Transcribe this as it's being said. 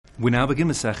We now begin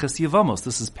Maseches Yevamos.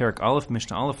 This is Perek Aleph,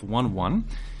 Mishnah Aleph 1:1.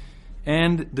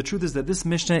 And the truth is that this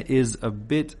Mishnah is a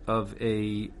bit of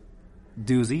a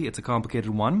doozy. It's a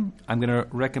complicated one. I'm going to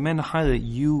recommend highly that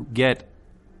you get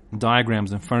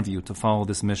diagrams in front of you to follow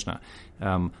this Mishnah.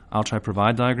 I'll try to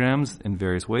provide diagrams in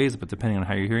various ways, but depending on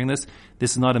how you're hearing this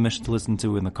is not a Mishnah to listen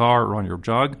to in the car or on your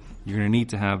jog. You're going to need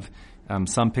to have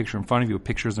some picture in front of you, or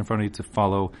pictures in front of you to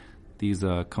follow these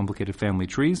complicated family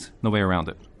trees. No way around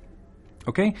it.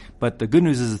 Okay? But the good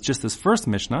news is it's just this first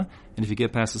Mishnah, and if you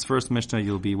get past this first Mishnah,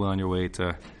 you'll be well on your way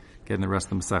to getting the rest of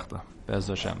the Masechta. Be'ez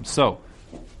Hashem. So,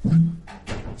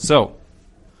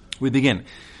 we begin.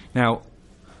 Now,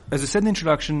 as I said in the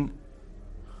introduction,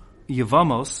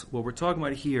 Yevamos, what we're talking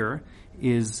about here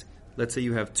is, let's say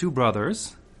you have two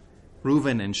brothers,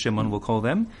 Reuven and Shimon, we'll call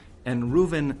them, and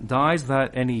Reuven dies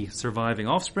without any surviving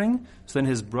offspring, so then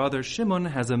his brother Shimon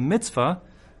has a mitzvah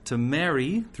to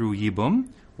marry through Yibum,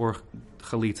 or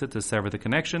Chalitza, to sever the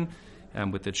connection,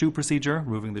 with the Shu procedure,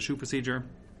 removing the Shu procedure,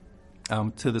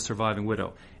 to the surviving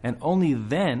widow. And only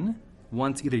then,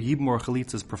 once either Yibum or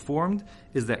Chalitza is performed,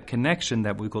 is that connection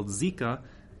that we call Zika,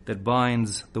 that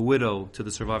binds the widow to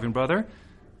the surviving brother,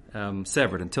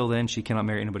 severed. Until then, she cannot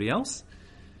marry anybody else.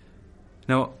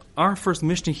 Now, our first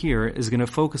Mishnah here is going to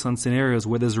focus on scenarios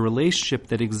where there's a relationship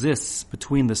that exists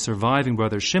between the surviving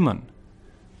brother Shimon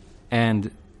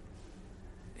and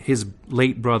his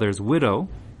late brother's widow,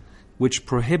 which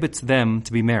prohibits them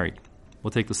to be married.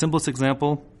 We'll take the simplest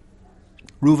example.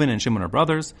 Reuven and Shimon are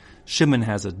brothers. Shimon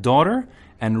has a daughter,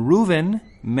 and Reuven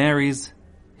marries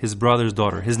his brother's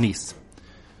daughter, his niece.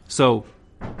 So,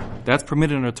 that's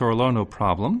permitted under Torah law, no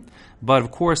problem. But of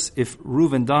course, if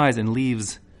Reuven dies and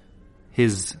leaves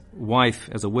his wife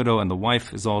as a widow, and the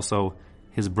wife is also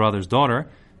his brother's daughter,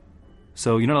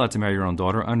 so you're not allowed to marry your own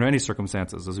daughter under any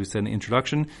circumstances. As we said in the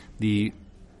introduction, the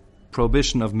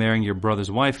prohibition of marrying your brother's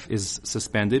wife is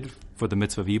suspended for the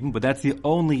mitzvah of Yibum, but that's the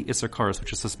only Isser Karas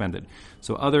which is suspended.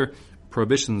 So other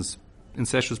prohibitions,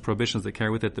 incestuous prohibitions that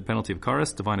carry with it the penalty of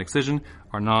Karas, divine excision,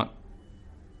 are not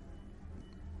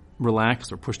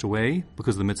relaxed or pushed away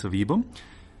because of the mitzvah of Yibum.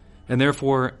 And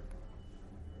therefore,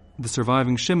 the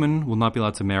surviving Shimon will not be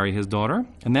allowed to marry his daughter.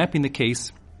 And that being the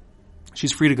case,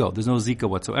 she's free to go. There's no Zika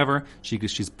whatsoever.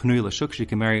 She's Pnui L'Shuk. She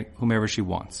can marry whomever she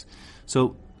wants.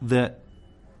 So the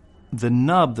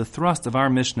thrust of our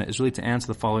Mishnah is really to answer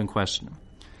the following question.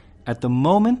 At the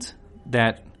moment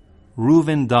that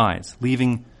Reuven dies,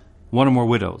 leaving one or more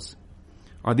widows,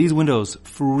 are these widows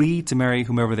free to marry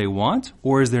whomever they want,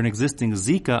 or is there an existing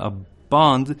zika, a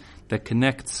bond that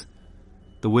connects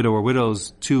the widow or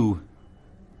widows to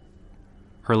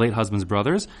her late husband's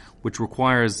brothers, which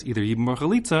requires either Yibum or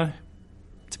Chalitza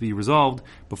to be resolved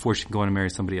before she can go on and marry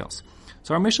somebody else?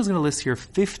 So our Mishnah is going to list here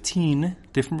 15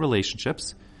 different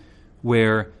relationships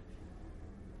where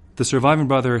the surviving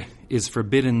brother is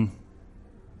forbidden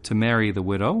to marry the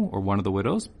widow or one of the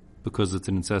widows because it's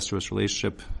an incestuous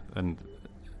relationship and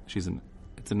it's an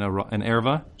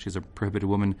erva. She's a prohibited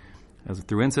woman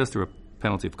through incest, through a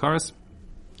penalty of karas,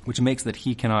 which makes that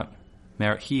he cannot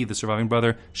marry. He, the surviving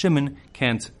brother Shimon,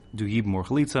 can't do Yibum or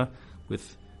Chalitza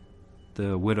with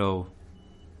the widow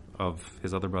of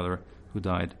his other brother who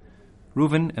died,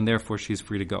 Reuven, and therefore she's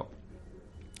free to go.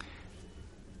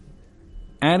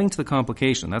 Adding to the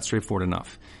complication, that's straightforward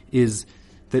enough, is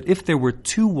that if there were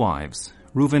two wives,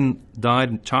 Reuven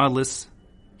died childless,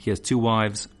 he has two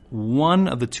wives, one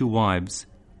of the two wives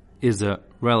is a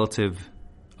relative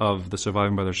of the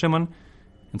surviving brother Shimon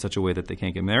in such a way that they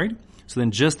can't get married. So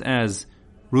then just as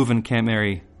Reuven can't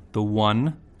marry the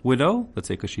one widow, let's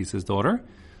say because she's his daughter,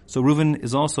 so Reuven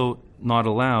is also not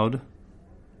allowed,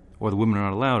 or the women are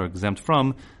not allowed or exempt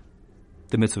from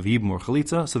the mitzvah of Yibum or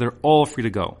Chalitza, so they're all free to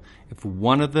go. If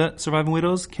one of the surviving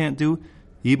widows can't do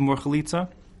Yibum or Chalitza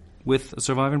with a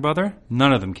surviving brother,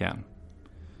 none of them can.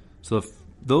 So if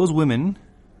those women,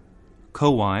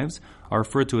 co-wives, are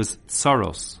referred to as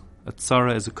tsaros. A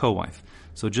tsara is a co-wife.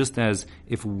 So just as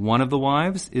if one of the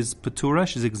wives is patura,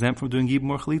 she's exempt from doing Yibum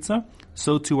or Chalitza,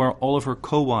 so too are all of her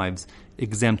co-wives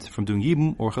exempt from doing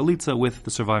Yibum or Chalitza with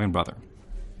the surviving brother.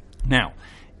 Now,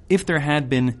 if there had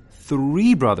been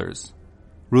three brothers,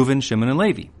 Reuven, Shimon, and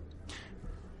Levi.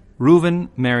 Reuven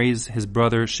marries his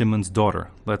brother Shimon's daughter,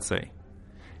 let's say.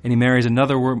 And he marries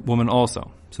another woman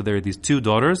also. So there are these two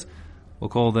daughters. We'll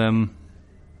call them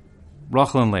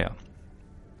Rachel and Leah.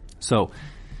 So,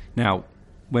 now,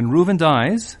 when Reuven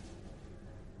dies,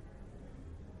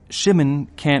 Shimon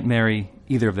can't marry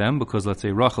either of them because, let's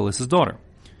say, Rachel is his daughter.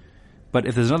 But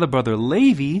if there's another brother,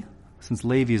 Levi, since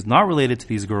Levi is not related to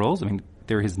these girls,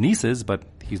 they're his nieces, but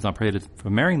he's not prohibited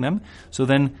from marrying them, so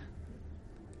then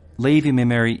Levi may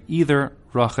marry either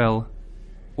Rachel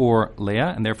or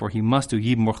Leah, and therefore he must do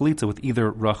Yibum or Chalitza with either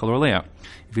Rachel or Leah.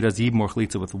 If he does Yibum or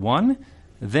Chalitza with one,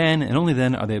 then, and only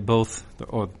then, are they both,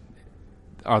 or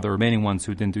are the remaining ones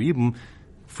who didn't do Yibum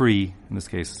free, in this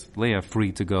case Leah,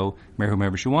 free to go marry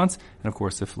whomever she wants. And of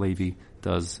course, if Levi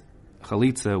does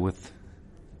Chalitza with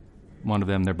one of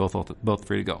them, they're both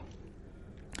free to go.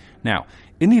 Now,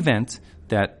 in the event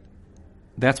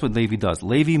that's what Levi does.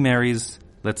 Levi marries,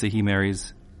 let's say he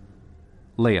marries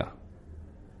Leah,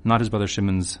 not his brother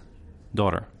Shimon's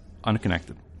daughter,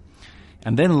 unconnected.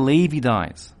 And then Levi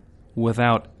dies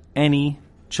without any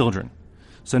children.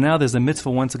 So now there's a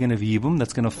mitzvah once again of Yibum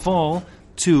that's going to fall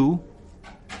to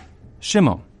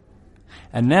Shimon.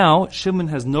 And now Shimon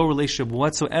has no relationship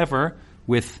whatsoever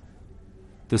with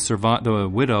the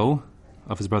widow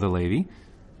of his brother Levi.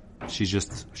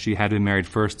 She had been married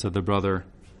first to the brother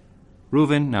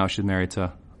Reuven, now she's married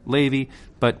to Levi,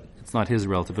 but it's not his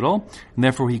relative at all, and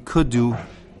therefore he could do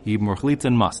Yibum or Chalitza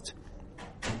and must.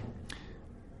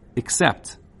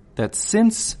 Except that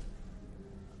since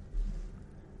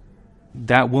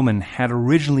that woman had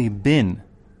originally been,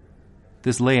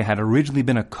 this Leah had originally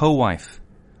been a co-wife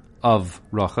of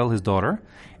Rachel, his daughter,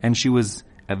 and she was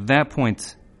at that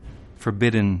point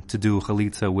forbidden to do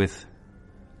Chalitza with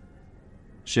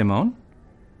Shimon,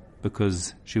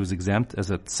 because she was exempt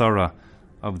as a tzara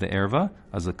of the erva,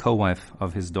 as a co-wife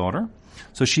of his daughter.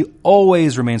 So she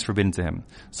always remains forbidden to him.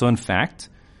 So in fact,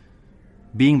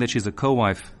 being that she's a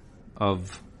co-wife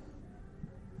of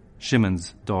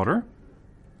Shimon's daughter,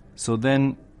 so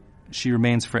then she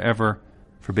remains forever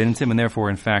forbidden to him, and therefore,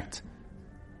 in fact,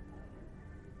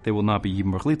 they will not be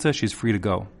Yibum or Chalitza. She's free to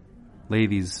go.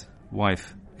 Levi's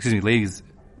wife,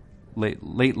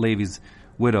 late Levi's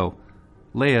widow,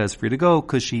 Leah, is free to go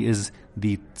because she is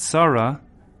the tzara,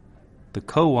 the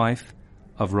co-wife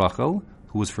of Rachel,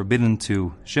 who was forbidden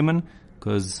to Shimon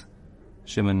because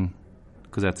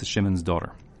that's Shimon's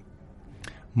daughter.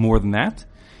 More than that,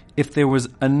 if there was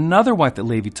another wife that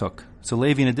Levi took, so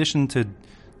Levi, in addition to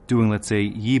doing, let's say,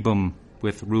 Yibum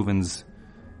with Reuven's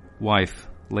wife,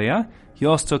 Leah, he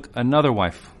also took another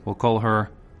wife. We'll call her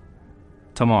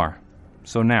Tamar.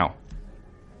 So now,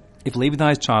 if Levi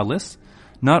dies childless,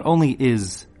 not only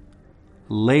is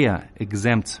Leah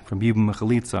exempt from Yibum and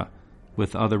Chalitza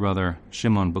with other brother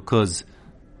Shimon because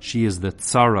she is the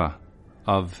tzara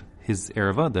of his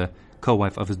erva, the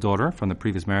co-wife of his daughter from the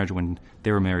previous marriage when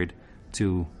they were married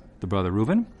to the brother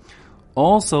Reuven.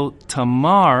 Also,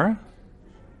 Tamar,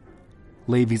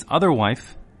 Levi's other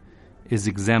wife, is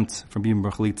exempt from Yibum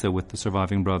or Chalitza with the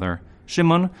surviving brother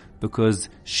Shimon because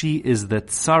she is the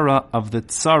tzara of the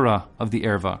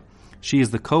erva. She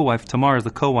is the co-wife, Tamar is the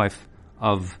co-wife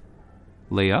of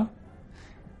Leah,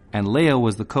 and Leah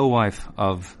was the co-wife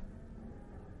of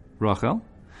Rachel,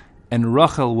 and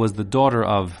Rachel was the daughter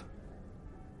of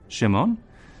Shimon.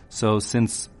 So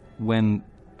since when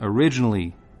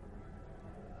originally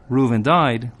Reuven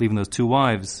died, leaving those two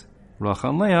wives, Rachel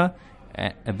and Leah,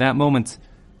 at that moment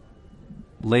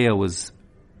Leah was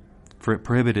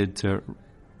prohibited to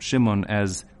Shimon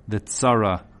as the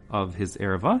tzara of his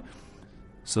erva.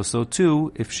 So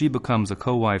too, if she becomes a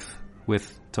co-wife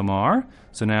with Tamar,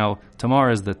 so now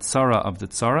Tamar is the tzara of the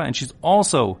tzara, and she's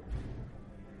also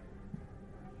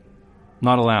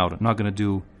not going to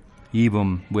do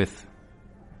Yibum with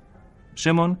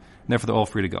Shimon, and therefore they're all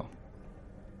free to go.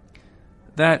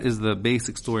 That is the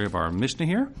basic story of our Mishnah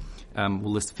here.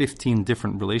 We'll list 15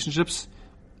 different relationships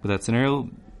with that scenario.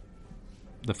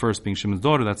 The first being Shimon's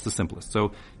daughter, that's the simplest.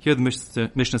 So here the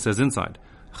Mishnah says inside,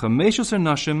 Chameshus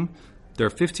nashim, there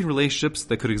are 15 relationships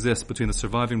that could exist between the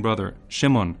surviving brother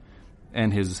Shimon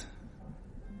and his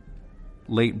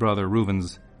late brother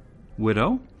Reuven's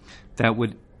widow that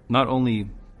would not only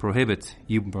prohibit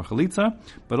Yibum or Chalitza,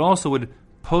 but also would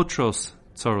potros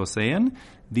tzorosein.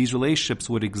 These relationships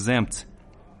would exempt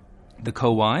the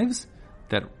co-wives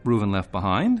that Reuven left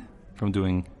behind from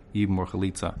doing Yibum or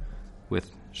Chalitza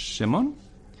with Shimon.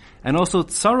 And also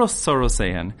tzaros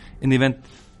tzorosein, in the event,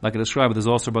 like I described, there's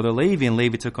also brother Levi, and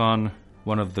Levi took on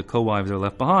one of the co-wives that are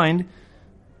left behind.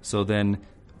 So then,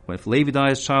 if Levi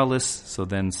dies childless, so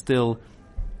then still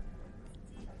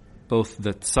both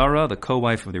the tzara, the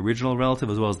co-wife of the original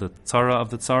relative, as well as the tzara of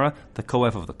the tzara, the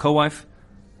co-wife of the co-wife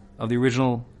of the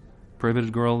original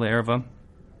prohibited girl, the erva,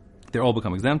 they all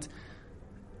become exempt.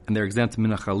 And they're exempt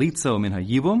min ha-chalitza or min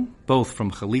ha-yibum, both from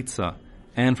chalitza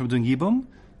and from doing yibum.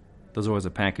 Those are always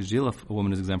a package deal. If a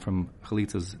woman is exempt from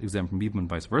chalitza, is exempt from yibum, and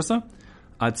vice versa.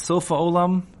 Ad sofa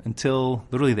olam, until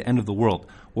literally the end of the world.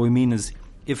 What we mean is,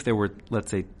 if there were, let's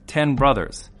say, 10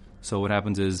 brothers, so what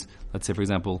happens is, let's say, for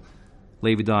example,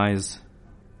 Levi dies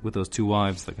with those two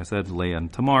wives, like I said, Leah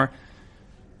and Tamar,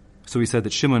 So we said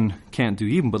that Shimon can't do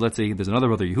Yibum, but let's say there's another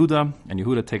brother, Yehuda, and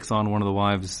Yehuda takes on one of the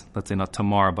wives, let's say not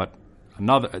Tamar, but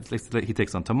another, he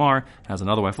takes on Tamar, has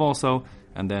another wife also,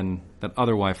 and then that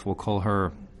other wife, we'll call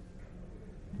her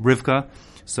Rivka.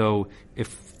 So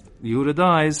if Yehuda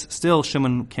dies, still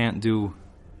Shimon can't do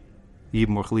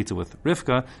Yibum or Chalitza with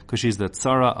Rivka, because she's the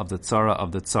Tzara of the Tzara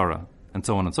of the Tzara, and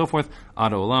so on and so forth.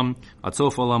 Ad Olam, Ad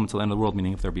Sof Olam, until the end of the world,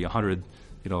 meaning if there be 100,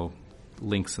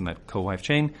 links in that co-wife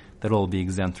chain, that'll all be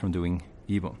exempt from doing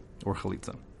Yibum or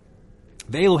Chalitza.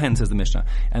 Ve'eluhen, says the Mishnah,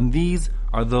 and these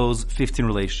are those 15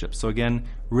 relationships. So again,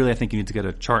 really I think you need to get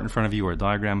a chart in front of you or a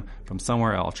diagram from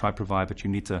somewhere. I'll try to provide, but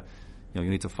you need to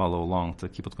follow along to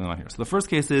keep what's going on here. So the first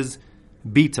case is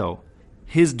Bito,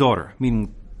 his daughter,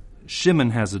 meaning Shimon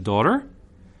has a daughter.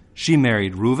 She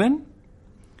married Reuven.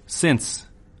 Since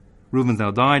Reuven's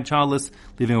now died, childless,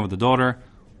 leaving over the daughter,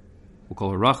 we'll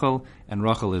call her Rachel, and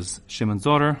Rachel is Shimon's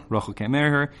daughter. Rachel can't marry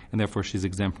her, and therefore she's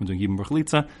exempt from doing Yibum or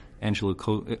Chalitza, and she'll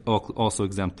also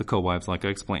exempt the co-wives, like I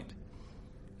explained.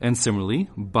 And similarly,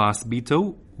 Bas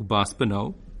Bito, Bas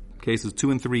Beno, cases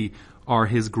 2 and 3 are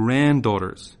his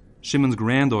granddaughters. Shimon's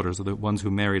granddaughters are the ones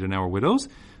who married and now are widows.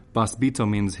 Bas Bito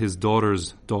means his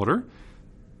daughter's daughter.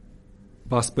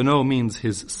 Bas Beno means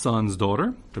his son's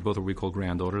daughter. They're both what we call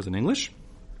granddaughters in English.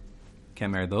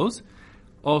 Can't marry those.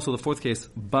 Also, the fourth case,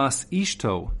 Bas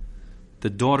Ishto, the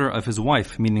daughter of his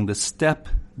wife, meaning the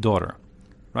stepdaughter.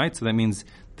 Right? So that means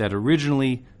that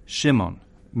originally Shimon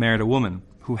married a woman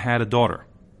who had a daughter.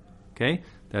 Okay?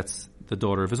 That's the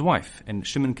daughter of his wife. And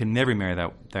Shimon can never marry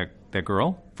that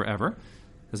girl forever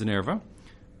as an erva.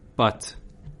 But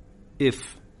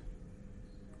if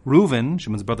Reuven,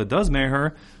 Shimon's brother, does marry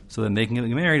her, so then they can get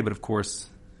married. But of course,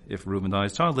 if Reuven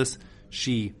dies childless,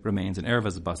 she remains an erva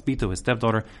as a Bas Bito, his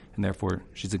stepdaughter, and therefore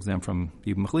she's exempt from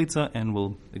Yibum Chalitza and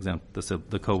will exempt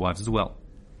the co-wives as well.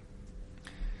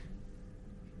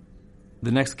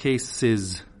 The next case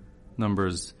is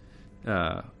numbers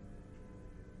 5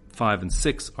 and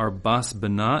 6 are Bas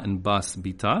Bana and Bas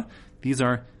Bita. These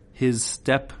are his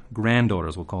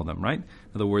step-granddaughters, we'll call them, right? In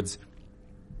other words,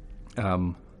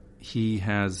 he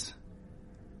has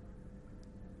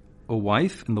a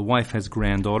wife, and the wife has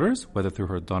granddaughters, whether through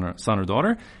her son or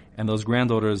daughter, and those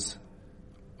granddaughters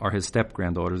are his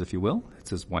step-granddaughters, if you will. It's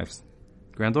his wife's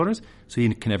granddaughters, so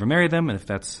he can never marry them, and if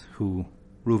that's who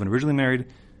Reuven originally married,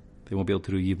 they won't be able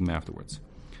to do Yibum afterwards.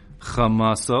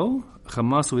 Chamaso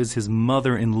is his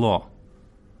mother-in-law,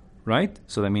 right?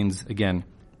 So that means, again,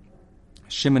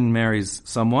 Shimon marries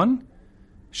someone,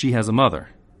 she has a mother.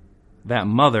 That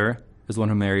mother is the one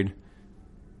who married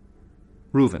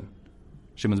Reuven,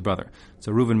 Shimon's brother.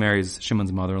 So Reuven marries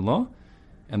Shimon's mother-in-law,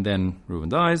 and then Reuven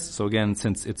dies. So again,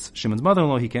 since it's Shimon's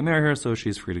mother-in-law, he can't marry her, so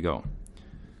she's free to go.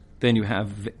 Then you have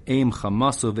Ve'em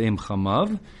Chamaso, Ve'em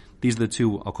Chamav. These are the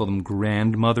two, I'll call them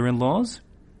grandmother-in-laws.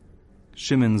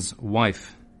 Shimon's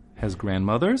wife has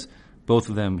grandmothers. Both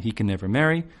of them he can never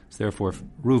marry. So therefore, if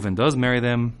Reuven does marry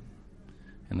them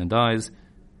and then dies,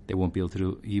 they won't be able to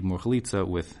do Yibum or Chalitza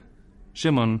with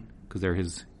Shimon because they're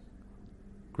his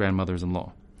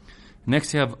grandmothers-in-law.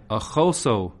 Next you have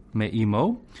Achoso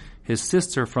Me'imo, his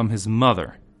sister from his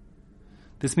mother.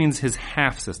 This means his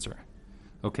half-sister.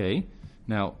 Okay,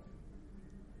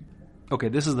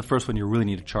 this is the first one you really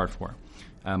need a chart for.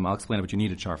 I'll explain it, but you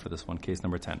need a chart for this one, case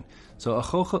number 10. So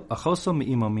Achoso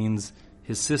Me'imo means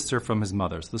his sister from his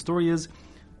mother. So the story is,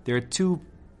 there are two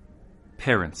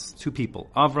parents, two people,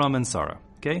 Avram and Sarah.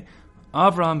 Okay,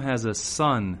 Avram has a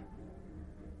son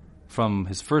from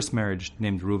his first marriage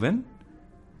named Reuven,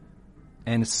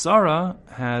 and Sarah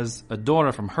has a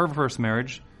daughter from her first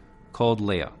marriage called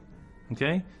Leah.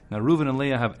 Okay, now Reuven and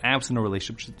Leah have absolutely no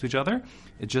relationship to each other.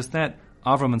 It's just that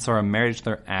Avram and Sarah married each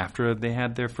other after they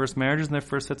had their first marriages and their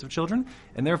first sets of children,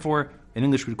 and therefore, in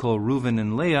English, we'd call Reuven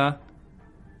and Leah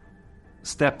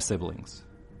step-siblings.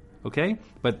 Okay?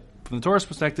 But from the Torah's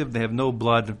perspective, they have no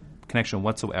blood connection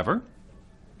whatsoever,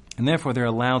 and therefore they're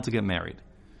allowed to get married.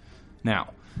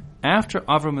 Now, after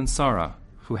Avram and Sarah,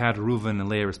 who had Reuven and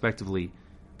Leah respectively,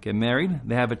 get married,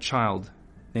 they have a child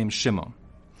named Shimon.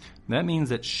 That means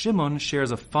that Shimon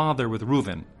shares a father with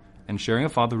Reuven, and sharing a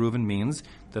father with Reuven means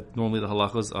that normally the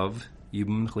halachas of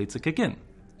Yibum and Chalitza kick in.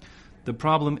 The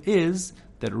problem is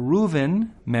that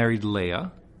Reuven married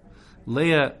Leah.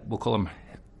 Leah, we'll call him,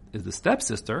 is the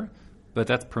stepsister, but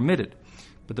that's permitted.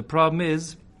 But the problem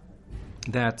is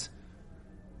that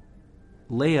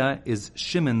Leah is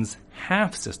Shimon's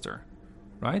half-sister,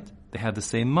 right? They had the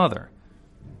same mother.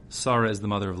 Sarah is the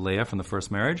mother of Leah from the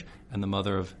first marriage, and the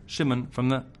mother of Shimon from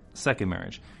the second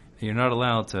marriage. And you're not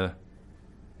allowed to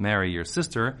marry your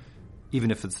sister,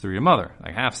 even if it's through your mother,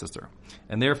 like half-sister.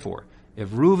 And therefore, if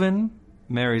Reuven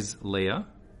marries Leah,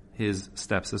 his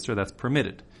stepsister. That's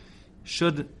permitted.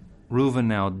 Should Reuven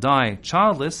now die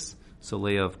childless, so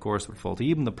Leah, of course, would fall to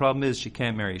Yibum. The problem is she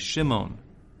can't marry Shimon,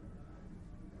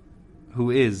 who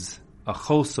is a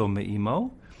choso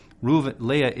me'imo.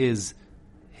 Leah is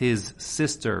his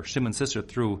sister, Shimon's sister,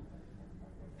 through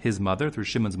his mother, through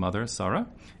Shimon's mother, Sarah,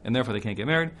 and therefore they can't get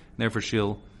married, and therefore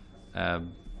she'll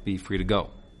be free to go.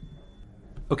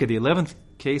 Okay, the 11th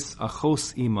case,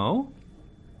 achos imo,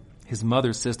 his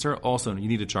mother's sister. Also, you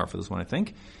need a chart for this one, I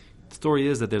think. The story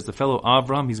is that there's the fellow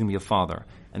Avram, he's going to be a father.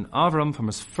 And Avram, from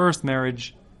his first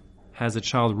marriage, has a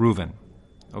child, Reuven.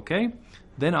 Okay?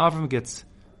 Then Avram gets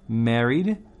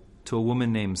married to a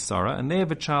woman named Sarah, and they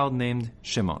have a child named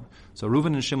Shimon. So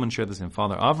Reuven and Shimon share the same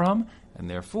father, Avraham, and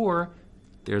therefore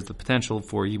there's the potential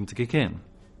for Yibum to kick in.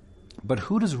 But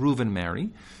who does Reuven marry?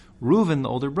 Reuven, the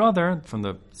older brother, from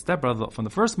the stepbrother from the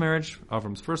first marriage,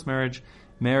 Avram's first marriage,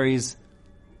 marries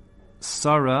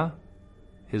Sarah,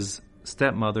 his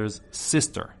stepmother's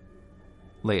sister,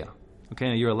 Leah. Okay,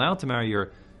 now you're allowed to marry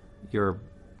your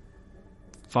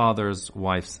father's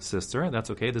wife's sister.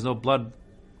 That's okay. There's no blood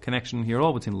connection here at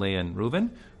all between Leah and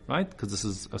Reuven, right? Because this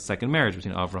is a second marriage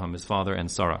between Avraham, his father, and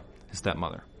Sarah, his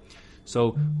stepmother.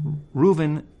 So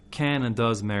Reuven can and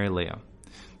does marry Leah.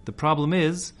 The problem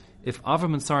is, if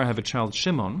Avram and Sarah have a child,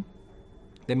 Shimon,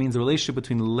 that means the relationship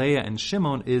between Leah and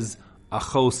Shimon is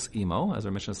achos imo, as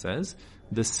our Mishnah says,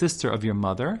 the sister of your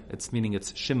mother. It's meaning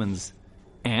it's Shimon's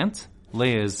aunt.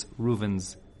 Leah is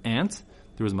Reuven's aunt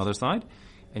through his mother's side,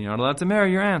 and you're not allowed to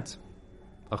marry your aunt,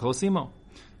 achos imo.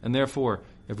 And therefore,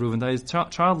 if Reuven dies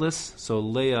childless, so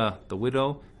Leah, the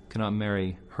widow, cannot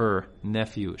marry her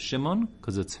nephew Shimon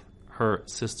because it's her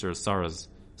sister Sarah's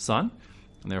son,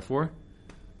 and therefore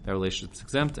that relationship is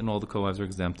exempt, and all the co-wives are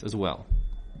exempt as well.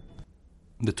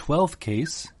 The 12th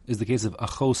case is the case of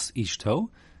achos ishto.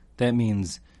 That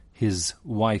means his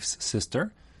wife's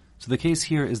sister. So the case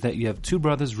here is that you have two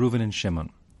brothers, Reuven and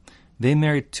Shimon. They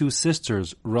married two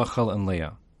sisters, Rachel and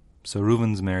Leah. So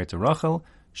Reuven's married to Rachel,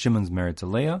 Shimon's married to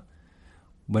Leah.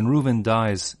 When Reuven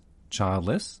dies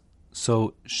childless,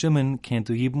 so Shimon can't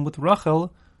do Yibum with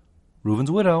Rachel,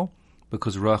 Reuven's widow,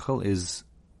 because Rachel is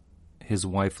his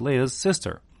wife Leah's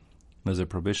sister. There's a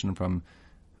prohibition from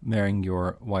marrying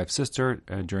your wife's sister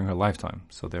during her lifetime.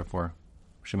 So therefore,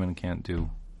 Shimon can't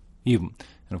do Yibum.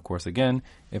 And of course, again,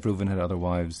 if Reuven had other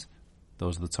wives,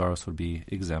 those of the Tzaros would be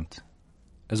exempt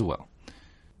as well.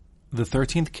 The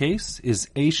 13th case is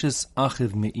Eishes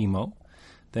Achiv Me'imo.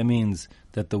 That means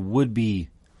that the would-be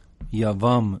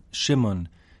Yavam Shimon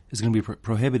is going to be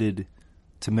prohibited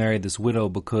to marry this widow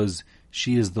because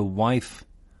she is the wife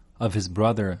of his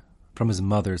brother from his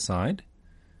mother's side.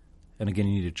 And again,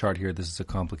 you need a chart here. This is a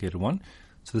complicated one.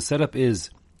 So the setup is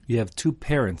you have two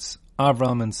parents,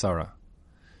 Avram and Sarah.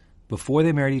 Before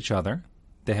they married each other,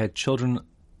 they had children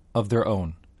of their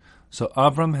own. So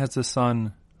Avram has a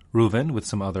son, Reuven, with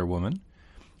some other woman.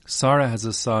 Sarah has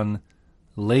a son,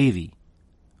 Levi,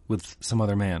 with some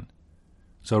other man.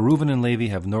 So Reuven and Levi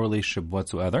have no relationship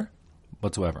whatsoever.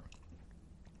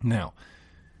 Now,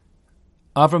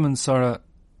 Avram and Sarah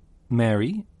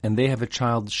marry, and they have a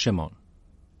child, Shimon,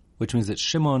 which means that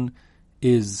Shimon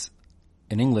is,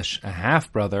 in English, a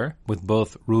half-brother with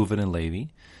both Reuven and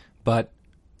Levi, but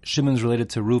Shimon's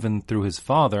related to Reuven through his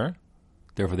father,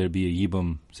 therefore there'd be a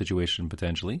Yibum situation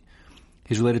potentially.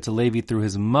 He's related to Levi through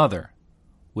his mother,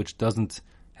 which doesn't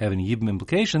have any Yibum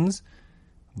implications,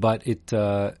 but it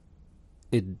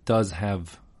does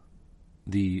have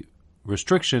the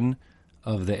restriction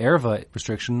of the erva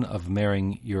restriction of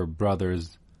marrying your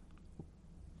brother's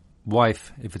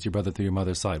wife if it's your brother through your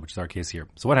mother's side, which is our case here.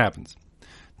 So what happens?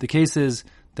 The case is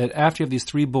that after you have these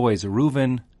three boys,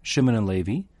 Reuven, Shimon, and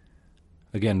Levi,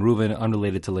 again, Reuven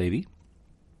unrelated to Levi,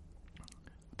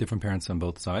 different parents on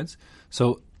both sides.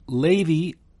 So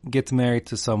Levi gets married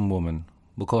to some woman.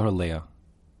 We'll call her Leah.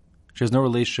 She has no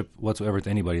relationship whatsoever to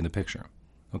anybody in the picture.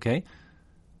 Okay?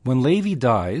 When Levi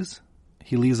dies,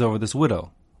 he leaves over this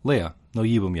widow, Leah. No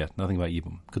Yibum yet. Nothing about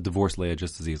Yibum. Could divorce Leah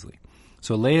just as easily.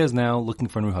 So Leah is now looking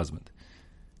for a new husband.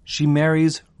 She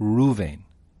marries Reuven.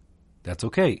 That's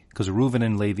okay, because Reuven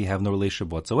and Levi have no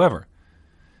relationship whatsoever.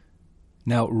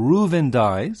 Now, Reuven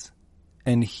dies,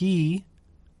 and he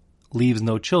leaves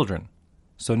no children.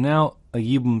 So now a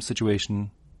Yibum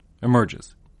situation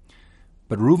emerges.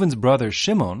 But Reuven's brother,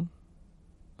 Shimon,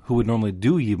 who would normally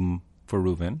do Yibum for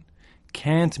Reuven,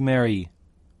 can't marry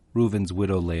Reuven's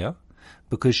widow, Leah,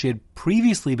 because she had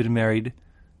previously been married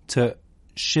to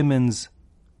Shimon's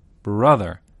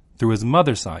brother through his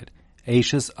mother's side,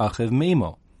 Eishes Achiv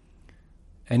Me'imo.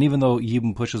 And even though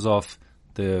Yibum pushes off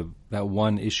that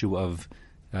one issue of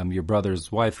your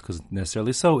brother's wife, because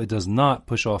necessarily so, it does not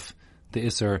push off the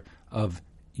Isser of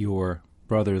your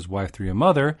brother's wife through your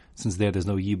mother, since there's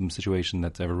no Yibum situation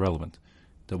that's ever relevant.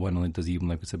 The one only does Yibum,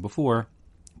 like we said before,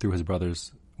 through his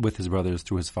brothers, with his brothers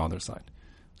through his father's side.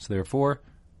 So therefore,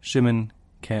 Shimon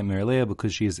can't marry Leah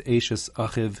because she is Eishes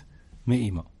Achiv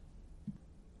Me'imo.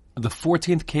 The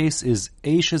 14th case is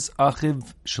Eishes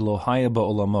Achiv Shelohaya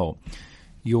Ba'olamo.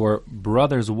 Your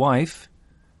brother's wife,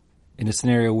 in a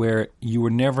scenario where you were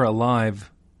never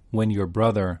alive when your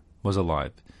brother was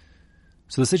alive.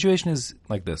 So the situation is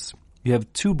like this. You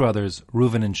have two brothers,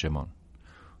 Reuven and Shimon.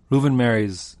 Reuven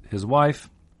marries his wife,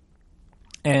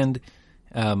 and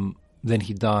then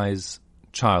he dies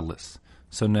childless.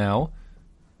 So now,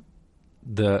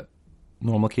 the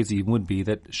normal case of Yibum would be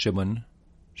that Shimon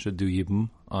should do Yibum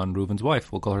on Reuven's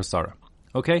wife. We'll call her Sarah.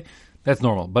 Okay? That's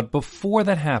normal. But before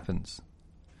that happens,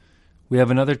 we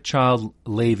have another child,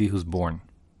 Levi, who's born.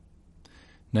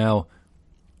 Now,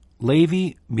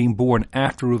 Levi being born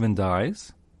after Reuven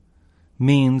dies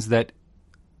means that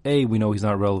A, we know he's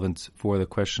not relevant for the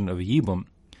question of Yibum,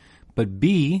 but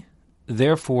B,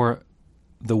 therefore,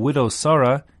 the widow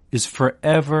Sarah is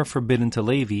forever forbidden to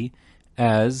Levi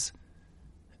as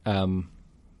Eishes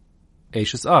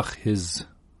Ach, his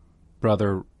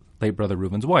brother, late brother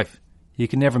Reuven's wife. He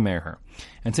can never marry her.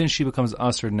 And since she becomes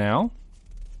Asr now,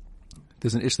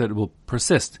 there's an issue that will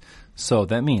persist. So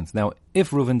that means, now,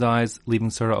 if Reuven dies, leaving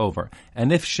Sarah over,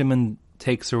 and if Shimon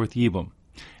takes her with Yibum,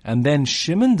 and then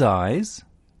Shimon dies,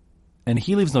 and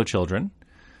he leaves no children,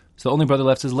 so the only brother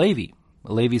left is Levi.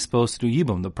 Levi is supposed to do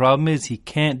Yibum. The problem is he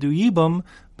can't do Yibum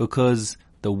because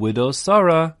the widow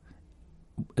Sarah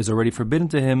is already forbidden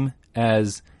to him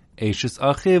as Eishes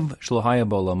Achiv Shlohaya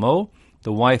Ba'olamo,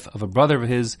 the wife of a brother of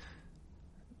his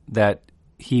that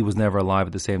he was never alive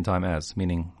at the same time as.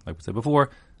 Meaning, like we said before,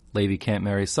 Levi can't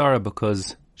marry Sarah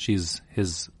because she's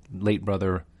his late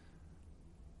brother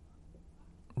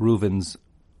Reuven's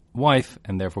wife,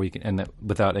 and therefore he can, and that,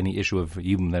 without any issue of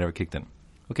Yibum that ever kicked in.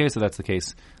 Okay, so that's the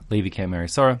case. Levi can't marry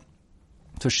Sarah,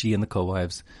 so she and the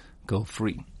co-wives go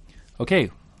free.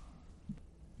 Okay.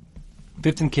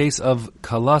 15th case of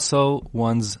Kalaso,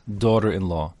 one's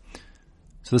daughter-in-law.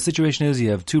 So the situation is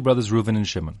you have two brothers, Reuven and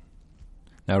Shimon.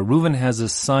 Now Reuven has a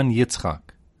son, Yitzchak.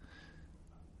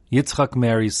 Yitzchak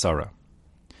marries Sarah.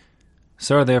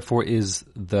 Sarah, therefore, is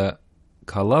the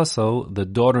Kalaso, the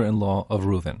daughter-in-law of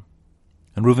Reuven.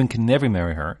 And Reuven can never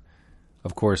marry her,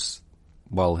 of course,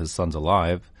 while his son's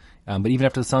alive, but even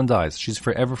after the son dies, she's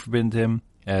forever forbidden to him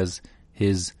as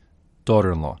his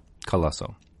daughter-in-law,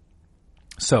 Kalaso.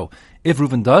 So, if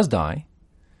Reuven does die,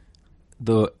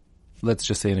 let's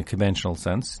just say in a conventional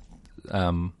sense,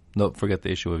 don't forget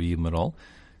the issue of Yibum at all.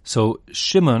 So,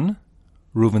 Shimon,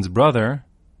 Reuven's brother,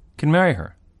 can marry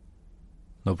her.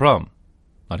 No problem.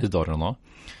 Not his daughter-in-law.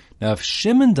 Now, if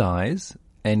Shimon dies,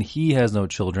 and he has no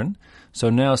children, so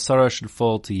now Sarah should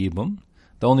fall to Yibum.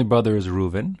 The only brother is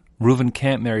Reuven. Reuven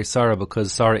can't marry Sarah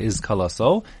because Sarah is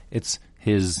Kalaso.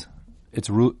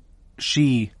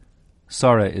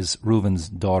 Sarah is Reuven's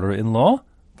daughter-in-law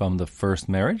from the first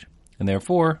marriage, and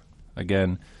therefore,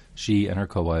 again, she and her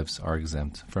co-wives are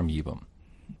exempt from Yibum.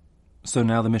 So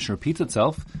now the Mishnah repeats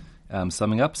itself,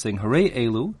 summing up, saying, Hooray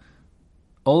Elu,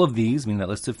 all of these, meaning that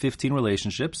list of 15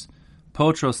 relationships,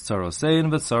 Potros Tsarosein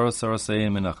v'Tsaros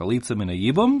Tsarosein min ha'chalitza min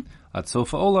ha'yibum at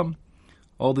sofa olam.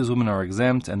 All these women are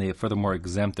exempt, and they furthermore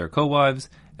exempt their co-wives,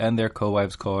 and their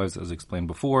co-wives, as explained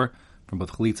before, from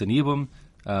both chalitza and yibum,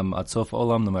 at sofa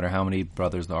olam, no matter how many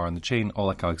brothers there are in the chain, all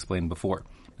like I explained before.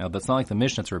 Now, that's not like the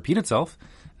Mishnah to repeat itself,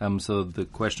 so the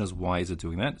question is, why is it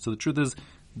doing that? So the truth is,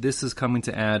 this is coming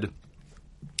to add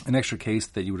an extra case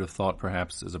that you would have thought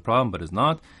perhaps is a problem, but is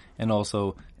not, and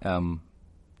also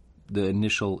the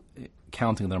initial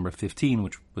counting the number 15,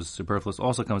 which was superfluous,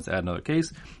 also comes to add another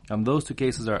case. Those two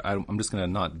cases I'm just going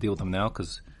to not deal with them now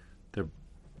because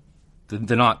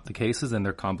they're not the cases and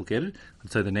they're complicated. I'll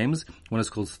tell you the names. One is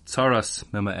called Tsaras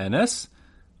Mema Enes.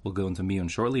 We'll go into Miyun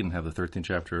shortly and have the 13th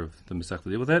chapter of the Masech to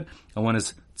deal with that. And one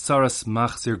is Tsaras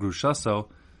Machzir Grushaso,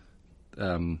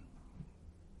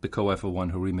 the co-wife of one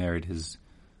who remarried his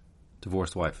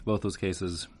divorced wife. Both those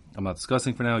cases I'm not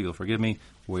discussing for now. You'll forgive me.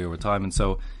 Way over time, and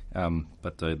so,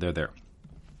 but they're there.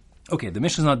 Okay, the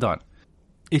Mishnah's not done.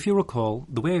 If you recall,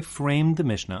 the way I framed the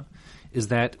Mishnah is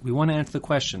that we want to answer the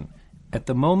question. At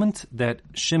the moment that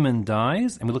Shimon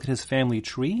dies, and we look at his family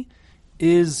tree,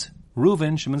 is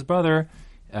Reuven, Shimon's brother,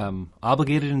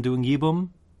 obligated in doing Yibum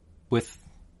with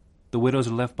the widows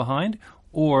who are left behind,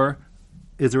 or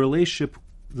is a relationship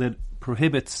that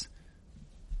prohibits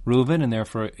Reuven and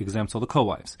therefore exempts all the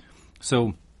co-wives?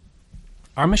 So,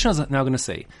 our Mishnah is now going to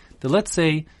say that let's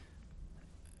say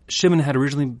Shimon had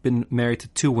originally been married to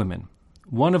two women,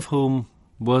 one of whom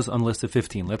was on the list of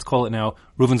 15. Let's call it now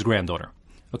Reuven's granddaughter.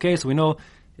 Okay, so we know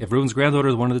if Reuven's granddaughter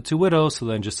is one of the two widows, so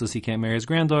then just as he can't marry his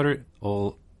granddaughter,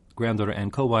 all granddaughter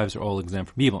and co-wives are all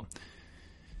exempt from evil.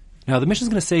 Now, the Mishnah is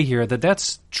going to say here that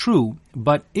that's true,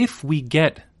 but if we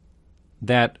get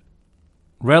that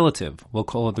relative, we'll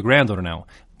call it the granddaughter now,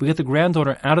 we get the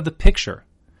granddaughter out of the picture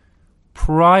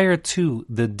prior to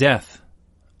the death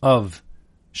of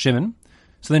Shimon,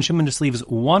 so then Shimon just leaves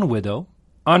one widow,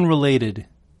 unrelated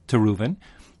to Reuven,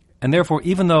 and therefore,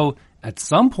 even though at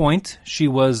some point she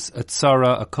was a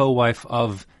tzara, a co-wife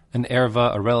of an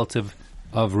erva, a relative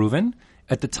of Reuven,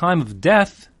 at the time of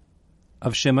death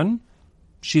of Shimon,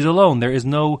 she's alone. There is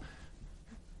no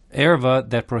erva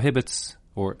that prohibits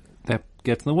or that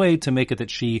gets in the way to make it that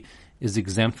she is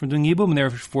exempt from doing yibum, and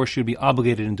therefore she would be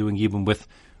obligated in doing yibum with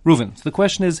Reuven. So the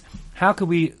question is, how could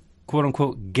we,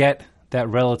 quote-unquote, get that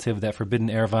relative, that forbidden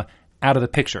erva, out of the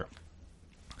picture?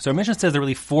 So our Mishnah says there are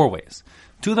really four ways.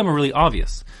 Two of them are really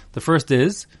obvious. The first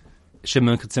is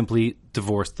Shimon could simply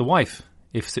divorce the wife.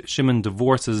 If Shimon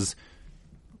divorces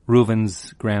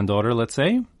Reuven's granddaughter, let's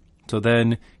say, so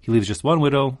then he leaves just one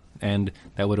widow, and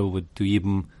that widow would do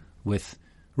yibum with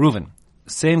Reuven.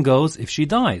 Same goes if she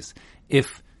dies.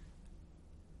 If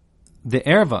the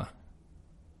erva,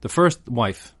 the first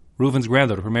wife, Reuven's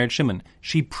granddaughter, who married Shimon,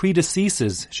 she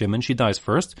predeceases Shimon, she dies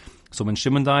first. So when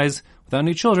Shimon dies without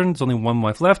any children, there's only one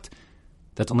wife left.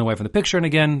 That's the only wife in the picture, and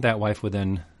again, that wife would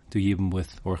then do yibum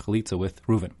with, or chalitza with,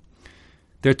 Reuven.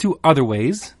 There are two other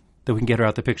ways that we can get her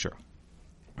out the picture.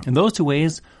 And those two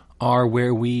ways are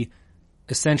where we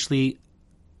essentially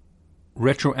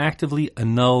retroactively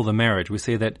annul the marriage. We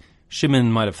say that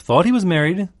Shimon might have thought he was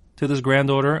married to this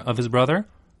granddaughter of his brother,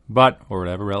 or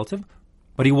whatever relative,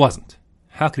 but he wasn't.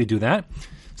 How could he do that?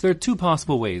 So there are two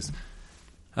possible ways.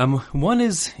 One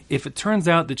is if it turns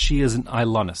out that she is an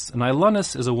Ilonis. An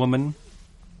Ilonis is a woman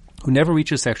who never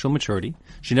reaches sexual maturity.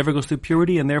 She never goes through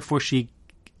puberty, and therefore she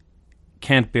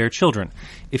can't bear children.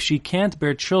 If she can't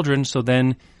bear children, so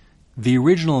then the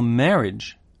original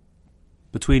marriage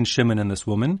between Shimon and this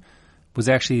woman was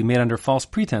actually made under false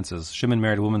pretenses. Shimon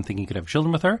married a woman thinking he could have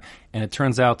children with her, and it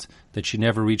turns out that she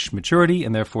never reached maturity,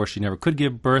 and therefore she never could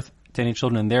give birth to any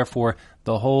children, and therefore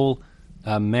the whole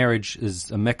marriage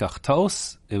is a mekach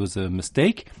taos. It was a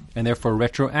mistake, and therefore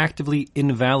retroactively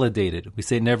invalidated. We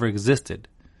say it never existed.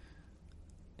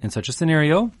 In such a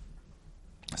scenario,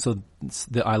 so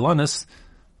the Ilonis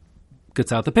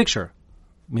gets out the picture,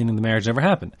 meaning the marriage never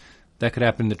happened. That could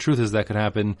happen. The truth is that could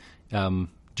happen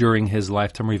during his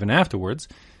lifetime or even afterwards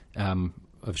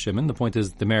of Shimon. The point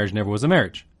is the marriage never was a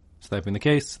marriage. So that being the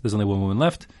case, there's only one woman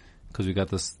left because we got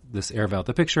this erva out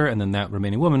the picture, and then that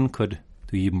remaining woman could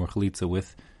do yibum or chalitza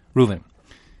with Reuven.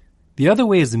 The other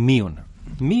way is miyun.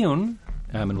 Miyun,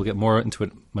 and we'll get more into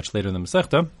it much later in the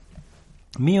Masechta.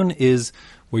 Miyun is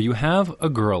where you have a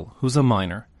girl who's a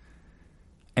minor,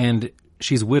 and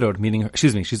she's widowed,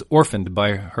 she's orphaned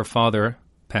by her father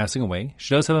passing away.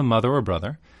 She does have a mother or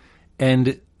brother,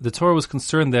 and the Torah was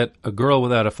concerned that a girl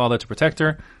without a father to protect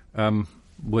her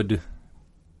would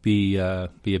be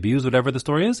abused, whatever the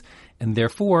story is, and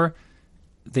therefore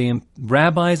the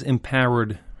rabbis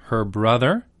empowered her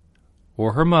brother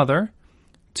or her mother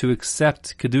to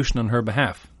accept kedushin on her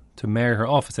behalf, to marry her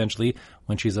off essentially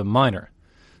when she's a minor.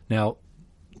 Now,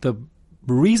 the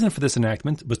reason for this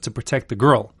enactment was to protect the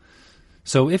girl.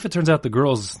 So if it turns out the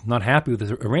girl's not happy with this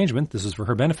arrangement, this is for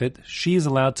her benefit, she is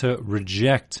allowed to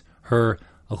reject her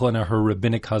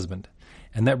rabbinic husband.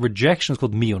 And that rejection is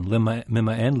called miyun.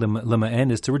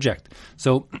 Lima is to reject.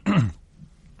 So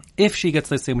if she gets,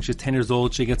 let's say when she's 10 years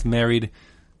old, she gets married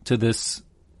to this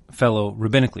fellow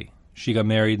rabbinically. She got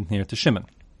married to Shimon.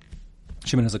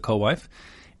 Shimon is a co-wife.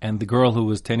 And the girl who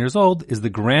was 10 years old is the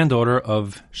granddaughter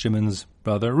of Shimon's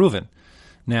brother Reuven.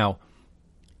 Now,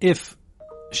 if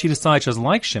she decides she doesn't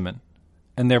like Shimon,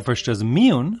 and therefore she does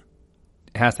miyun,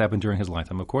 it has to happen during his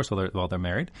lifetime, of course, while they're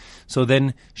married. So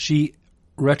then she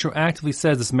retroactively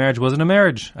says, this marriage wasn't a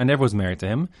marriage. I never was married to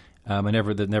him. I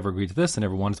never agreed to this. I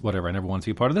never wanted to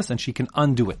be part of this. And she can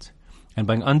undo it. And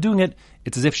by undoing it,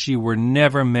 it's as if she were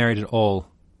never married at all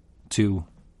to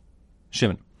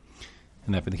Shimon.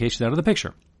 And that being the case, she's out of the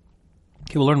picture.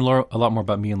 Okay, we'll learn a lot more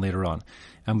about miyun later on.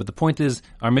 But the point is,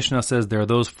 our Mishnah says there are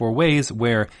those four ways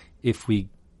where if we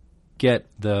get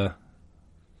the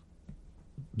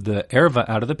erva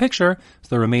out of the picture,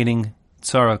 so the remaining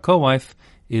tzara co-wife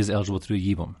is eligible to do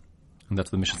yibum. And that's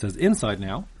what the Mishnah says inside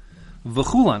now.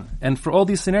 V'chulan, and for all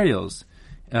these scenarios,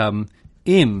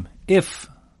 if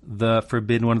the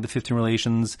forbidden one of the 15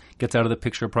 relations gets out of the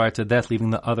picture prior to death,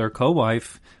 leaving the other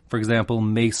co-wife, for example,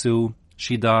 mesu,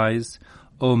 she dies,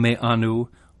 o me'anu,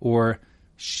 or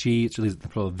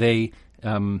they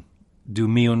do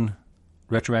miyun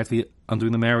retroactively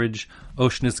undoing the marriage,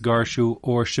 Oshnis Garshu,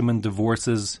 or Shimon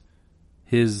divorces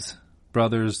his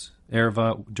brother's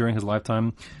erva during his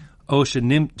lifetime,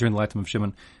 during the lifetime of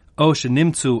Shimon,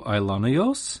 Oshenimtzu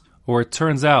Ilanayos, or it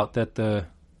turns out that the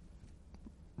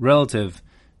relative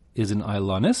is an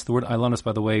Ilanis. The word Ilanis,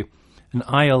 by the way, an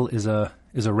Ayal is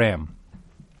a ram.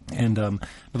 And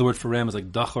another word for ram is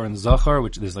like dachar and zachar,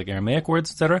 which there's like Aramaic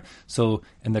words, etc. So,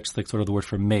 and that's like sort of the word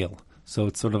for male. So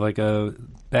it's sort of like a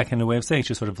backhanded way of saying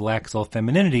she sort of lacks all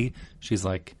femininity. She's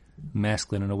like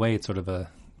masculine in a way. It's sort of a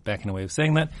backhanded way of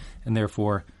saying that. And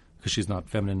therefore, because she's not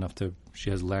feminine enough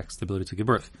she lacks the ability to give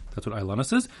birth. That's what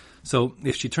Ilanos is. So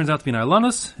if she turns out to be an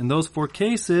Ilanos, in those 4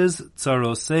 cases,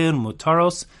 tsarosein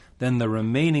mutaros, then the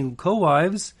remaining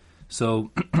co-wives,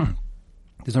 so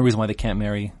there's no reason why they can't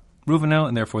marry Reuven now,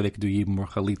 and therefore they could do Yibum or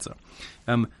Chalitza.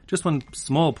 Just one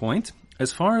small point.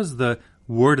 As far as the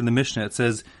word in the Mishnah, it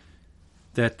says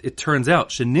that it turns out,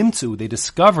 Shenimtzu, they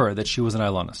discover that she was an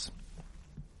Ilanos.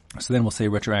 So then we'll say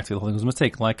retroactively the whole thing was a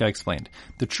mistake, like I explained.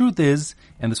 The truth is,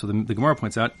 and this is what the Gemara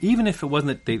points out, even if it wasn't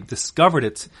that they discovered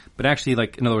it, but actually,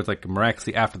 like in other words, like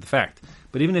miraculously after the fact,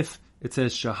 but even if it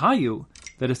says Shahayu,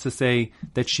 that is to say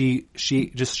that she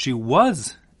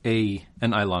was an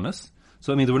Ilanos.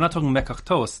 So it means we're not talking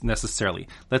Mekachtos necessarily.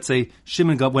 Let's say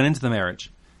Shimon went into the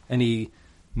marriage, and he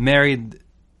married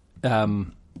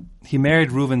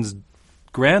Reuven's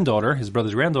granddaughter, his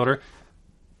brother's granddaughter,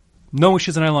 knowing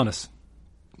she's an Ilanos.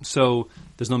 So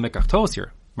there's no Mekachtos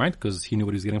here, right? Because he knew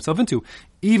what he was getting himself into.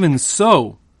 Even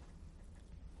so,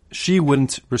 she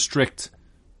wouldn't restrict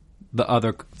the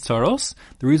other tsaros.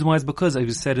 The reason why is because, as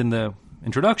we said in the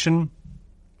introduction,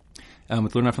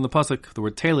 with learning from the pasuk, the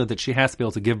word Taylor, that she has to be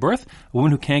able to give birth. A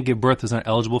woman who can't give birth is not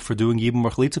eligible for doing Yibum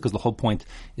or Chalitza, because the whole point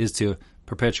is to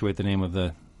perpetuate the name of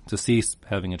the deceased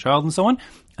having a child and so on.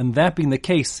 And that being the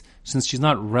case, since she's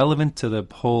not relevant to the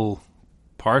whole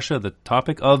parsha, the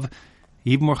topic of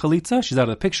Yibum or Chalitza, she's out of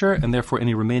the picture, and therefore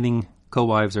any remaining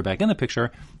co-wives are back in the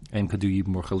picture and could do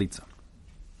Yibum or Chalitza.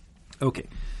 Okay,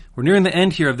 we're nearing the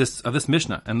end here of this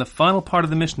Mishnah, and the final part of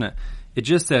the Mishnah, it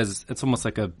just says, it's almost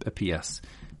like a PS.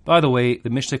 By the way, the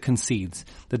Mishnah concedes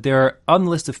that there are, on the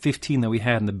list of 15 that we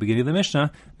had in the beginning of the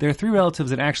Mishnah, there are 3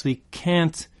 relatives that actually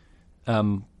can't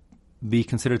be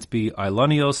considered to be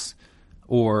Ilanios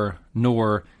or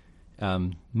nor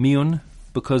Miyun,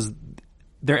 because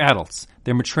they're adults.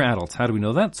 They're mature adults. How do we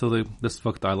know that? So let's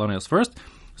look at the Ilanios first.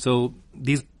 So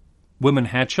these women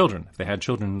had children. If they had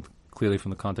children, clearly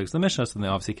from the context of the Mishnah, so then they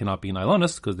obviously cannot be an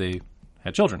Ilanos because they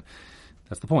had children.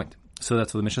 That's the point. So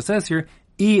that's what the Mishnah says here.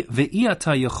 You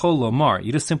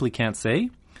just simply can't say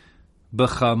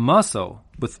b'chamaso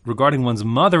regarding one's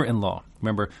mother-in-law.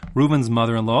 Remember, Reuven's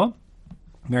mother-in-law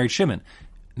married Shimon.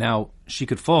 Now, she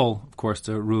could fall, of course,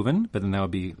 to Reuven, but then that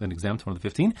would be an exempt, one of the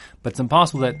 15. But it's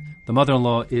impossible that the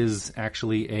mother-in-law is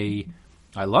actually a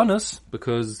Ilanos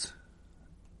because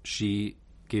she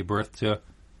gave birth to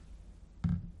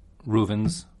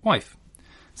Reuven's wife.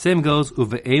 Same goes,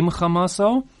 uve'em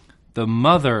chamaso, the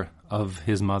mother of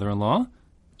his mother-in-law.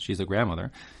 She's a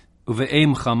grandmother.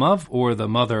 Uve'em chamav, or the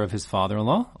mother of his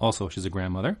father-in-law. Also, she's a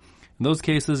grandmother. In those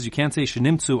cases, you can't say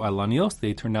shenimtzu alanios.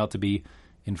 They turned out to be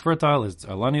infertile as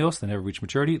alanios. They never reached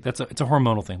maturity. It's a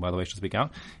hormonal thing, by the way, I should speak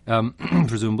out.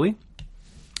 Presumably,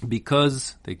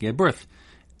 because they gave birth.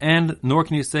 And nor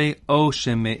can you say,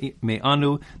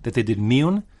 sheme'anu, that they did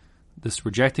miyun, this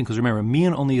rejecting, because remember,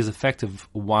 miyun only is effective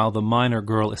while the minor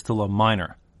girl is still a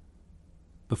minor.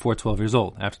 Before 12 years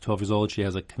old. After 12 years old, she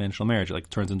has a conventional marriage.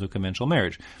 It turns into a conventional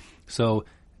marriage. So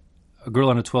a girl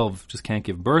under 12 just can't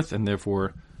give birth, and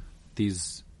therefore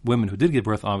these women who did give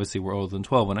birth obviously were older than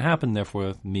 12 when it happened.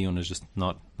 Therefore, miyun is just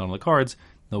not on the cards.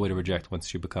 No way to reject once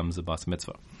she becomes a bas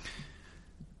mitzvah.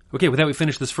 Okay, with that we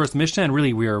finish this first Mishnah, and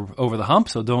really we are over the hump.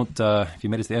 So don't, if you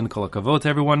made it to the end, kol hakavod to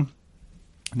everyone.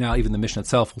 Now even the Mishnah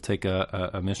itself will take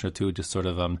a Mishnah or two just sort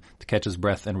of to catch his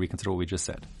breath and reconsider what we just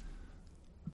said.